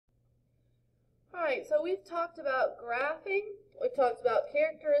Alright, so we've talked about graphing, we've talked about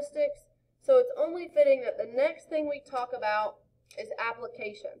characteristics, so it's only fitting that the next thing we talk about is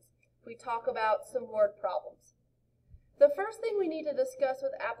applications. We talk about some word problems. The first thing we need to discuss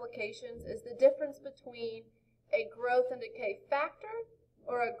with applications is the difference between a growth and decay factor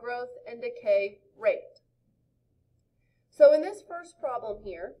or a growth and decay rate. So in this first problem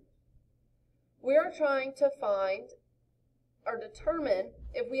here, we are trying to find or determine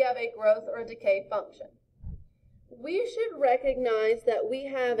if we have a growth or a decay function. We should recognize that we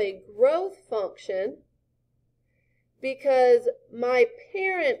have a growth function because my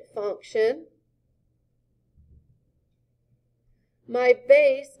parent function, my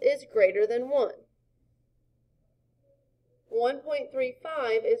base is greater than 1.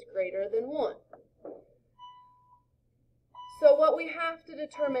 1.35 is greater than 1. So what we have to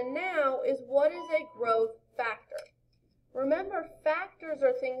determine now is what is a growth factor. Remember, factors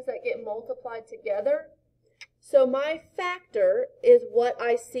are things that get multiplied together. So my factor is what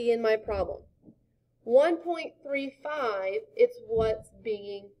I see in my problem. 1.35, it's what's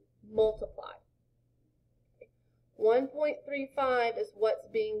being multiplied. 1.35 is what's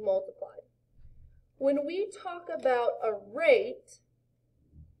being multiplied. When we talk about a rate,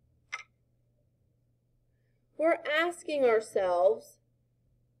 we're asking ourselves,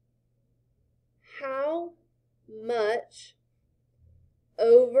 how much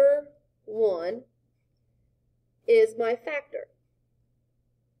over 1 is my factor?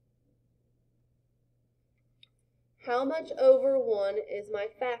 How much over 1 is my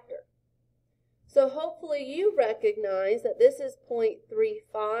factor? So hopefully you recognize that this is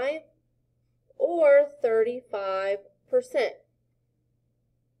 0.35 or 35%.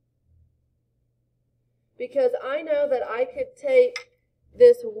 Because I know that I could take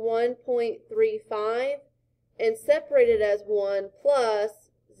this 1.35 and separate it as 1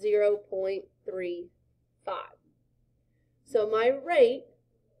 plus 0.35. So my rate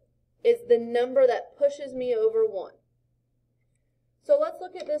is the number that pushes me over 1. So let's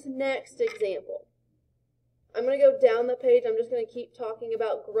look at this next example. I'm going to go down the page. I'm just going to keep talking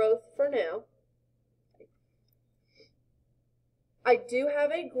about growth for now. I do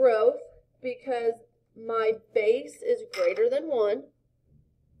have a growth because my base is greater than 1.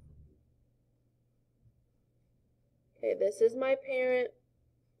 Okay, this is my parent,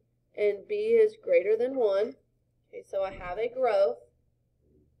 and B is greater than 1. Okay, so I have a growth.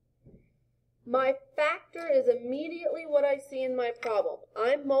 My factor is immediately what I see in my problem.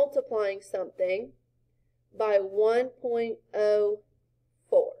 I'm multiplying something by 1.04.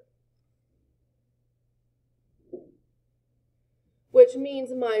 Which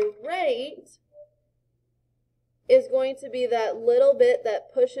means my rate is going to be that little bit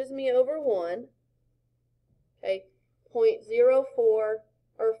that pushes me over 1, okay, 0.04 or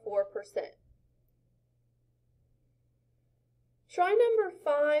 4%. Try number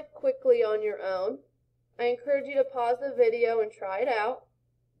 5 quickly on your own. I encourage you to pause the video and try it out.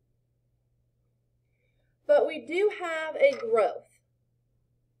 But we do have a growth.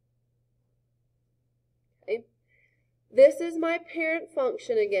 Okay. This is my parent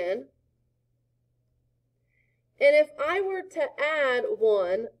function again. And if I were to add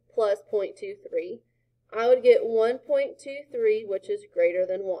 1 plus 0.23, I would get 1.23, which is greater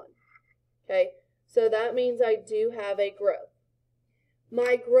than 1. Okay, so that means I do have a growth.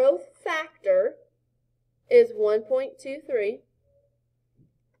 My growth factor is 1.23,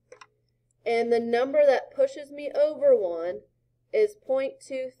 and the number that pushes me over 1 is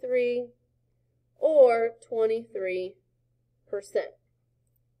 0.23 or 23%.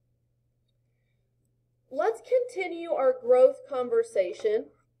 Let's continue our growth conversation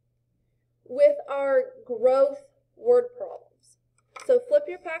with our growth word problems. So flip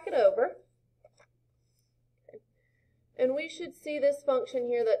your packet over. And we should see this function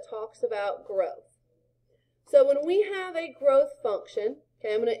here that talks about growth. So when we have a growth function,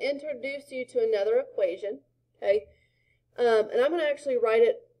 okay, I'm going to introduce you to another equation, okay, and I'm going to actually write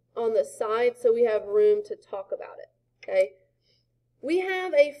it on the side so we have room to talk about it, okay. We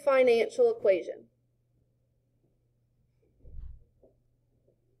have a financial equation.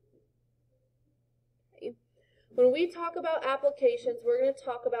 Okay. When we talk about applications, we're going to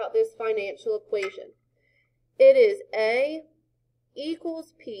talk about this financial equation. It is A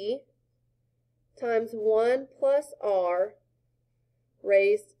equals P times 1 plus R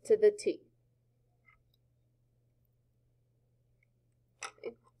raised to the T.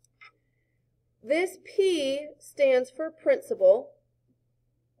 Okay. This P stands for principal,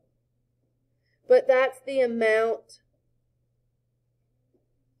 but that's the amount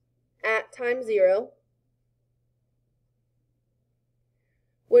at time 0.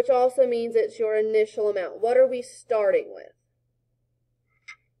 which also means it's your initial amount. What are we starting with?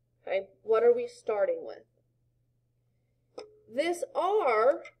 Okay, what are we starting with? This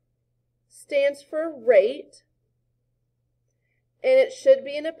R stands for rate, and it should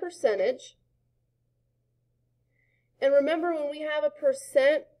be in a percentage. And remember, when we have a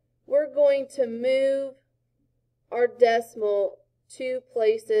percent, we're going to move our decimal 2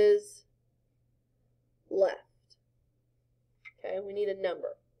 places left. Okay, we need a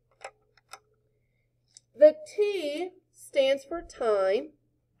number. The T stands for time,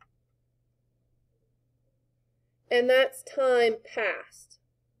 and that's time passed.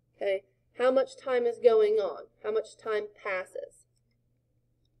 Okay, how much time is going on? How much time passes?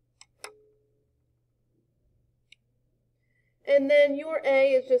 And then your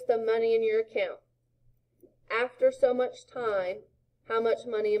A is just the money in your account. After so much time, how much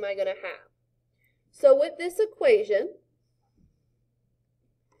money am I going to have? So with this equation,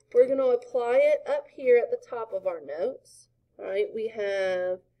 we're going to apply it up here at the top of our notes. All right, we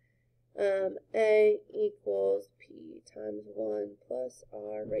have A equals P times 1 plus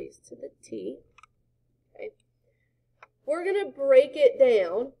R raised to the T. Okay. We're going to break it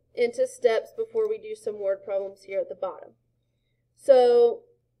down into steps before we do some word problems here at the bottom. So,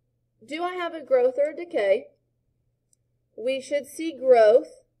 do I have a growth or a decay? We should see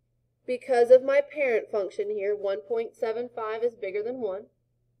growth because of my parent function here. 1.75 is bigger than 1.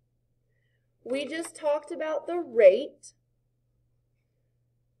 We just talked about the rate.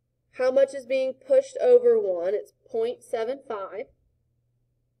 How much is being pushed over 1? It's 0.75.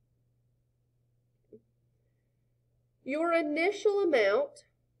 Your initial amount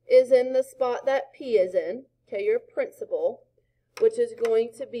is in the spot that P is in, okay, your principal, which is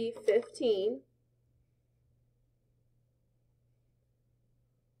going to be 15.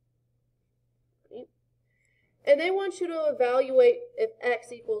 And they want you to evaluate if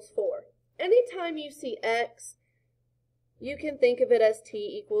x equals 4. Anytime you see x, you can think of it as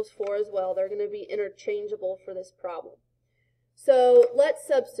t equals 4 as well. They're going to be interchangeable for this problem. So let's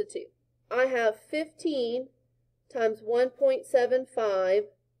substitute. I have 15 times 1.75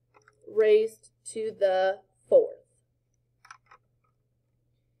 raised to the 4th.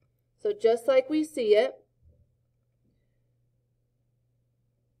 So just like we see it,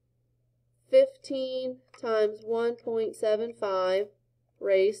 15 times 1.75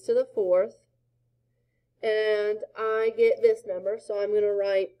 raised to the 4th, and I get this number, so I'm going to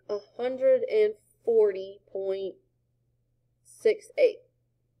write 140.68.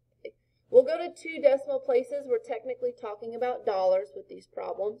 We'll go to 2 decimal places. We're technically talking about dollars with these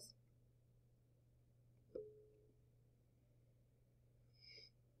problems.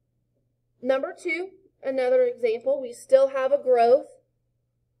 Number 2, another example. We still have a growth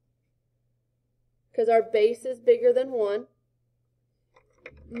because our base is bigger than 1.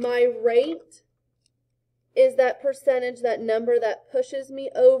 My rate is that percentage, that number that pushes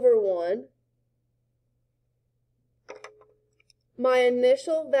me over 1. My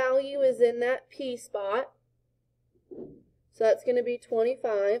initial value is in that P spot, so that's going to be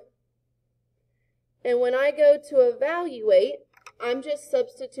 25. And when I go to evaluate, I'm just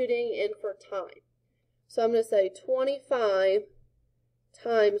substituting in for time. So I'm going to say 25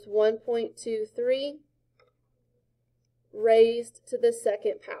 times 1.23 raised to the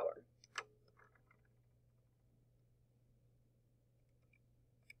 2nd power.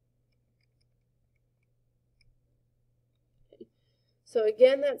 So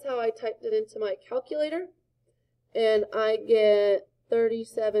again, that's how I typed it into my calculator, and I get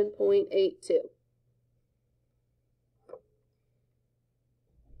 37.82.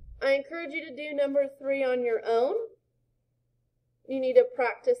 I encourage you to do number 3 on your own. You need to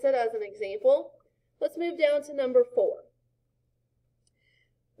practice it as an example. Let's move down to number 4.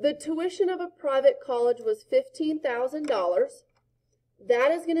 The tuition of a private college was $15,000.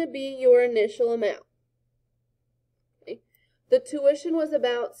 That is going to be your initial amount. Okay. The tuition was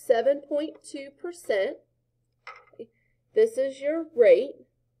about 7.2%. Okay. This is your rate.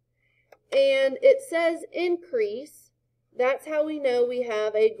 And it says increase. That's how we know we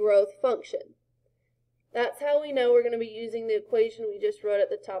have a growth function. That's how we know we're going to be using the equation we just wrote at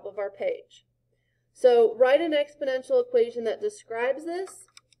the top of our page. So write an exponential equation that describes this.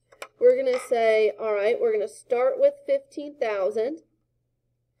 We're going to say, all right, we're going to start with 15,000.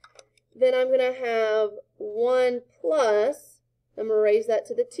 Then I'm going to have 1 plus, I'm going to raise that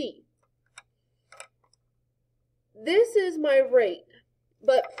to the t. This is my rate.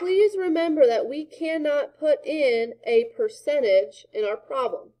 But please remember that we cannot put in a percentage in our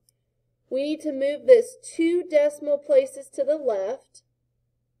problem. We need to move this 2 decimal places to the left,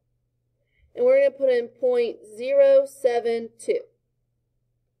 and we're going to put in 0.072.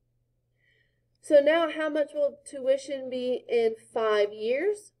 So now how much will tuition be in 5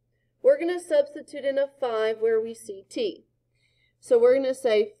 years? We're going to substitute in a 5 where we see t. So we're going to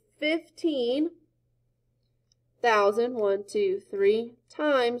say 15,000, 1, 2, 3,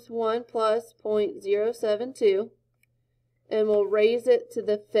 times 1 plus 0.072. And we'll raise it to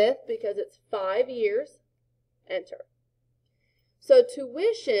the 5th because it's 5 years. Enter. So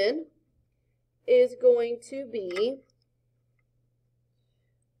tuition is going to be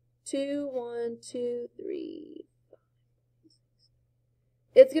 2, 1, 2, 3, 5.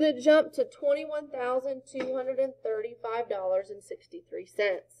 It's going to jump to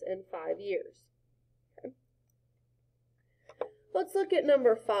 $21,235.63 in 5 years. Okay. Let's look at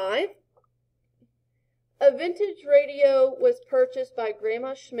number 5. A vintage radio was purchased by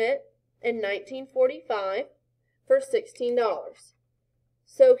Grandma Schmidt in 1945 for $16.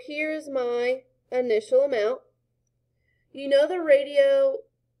 So here's my initial amount. You know the radio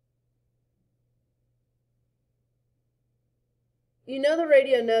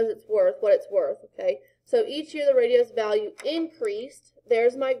knows it's worth what it's worth, okay? So each year the radio's value increased.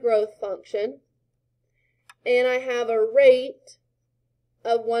 There's my growth function. And I have a rate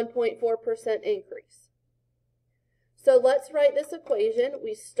of 1.4% increase. So let's write this equation.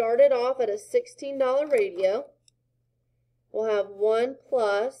 We started off at a $16 radio. We'll have 1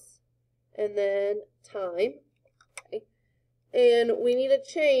 plus and then time. Okay. And we need to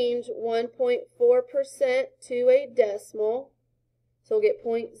change 1.4% to a decimal. So we'll get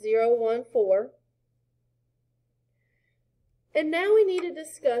 0.014. And now we need to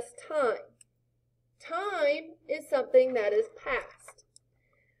discuss time. Time is something that is past.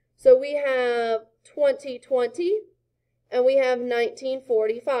 So we have 2020 and we have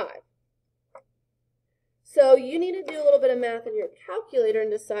 1945. So you need to do a little bit of math in your calculator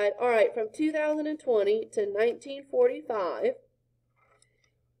and decide, all right, from 2020 to 1945,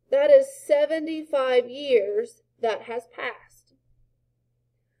 that is 75 years that has passed.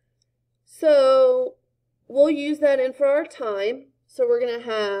 So we'll use that in for our time. So we're going to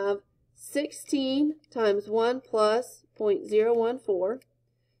have 16 times 1 plus 0.014,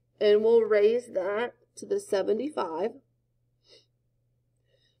 and we'll raise that to the 75.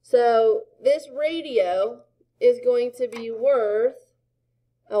 So this radio is going to be worth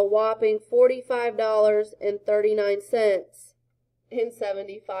a whopping $45.39 in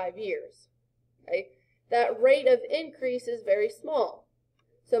 75 years. Okay? That rate of increase is very small.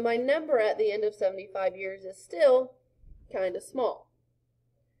 So my number at the end of 75 years is still kind of small.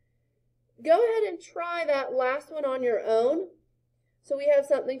 Go ahead and try that last one on your own so we have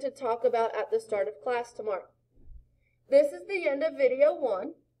something to talk about at the start of class tomorrow. This is the end of video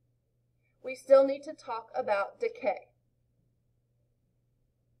 1. We still need to talk about decay.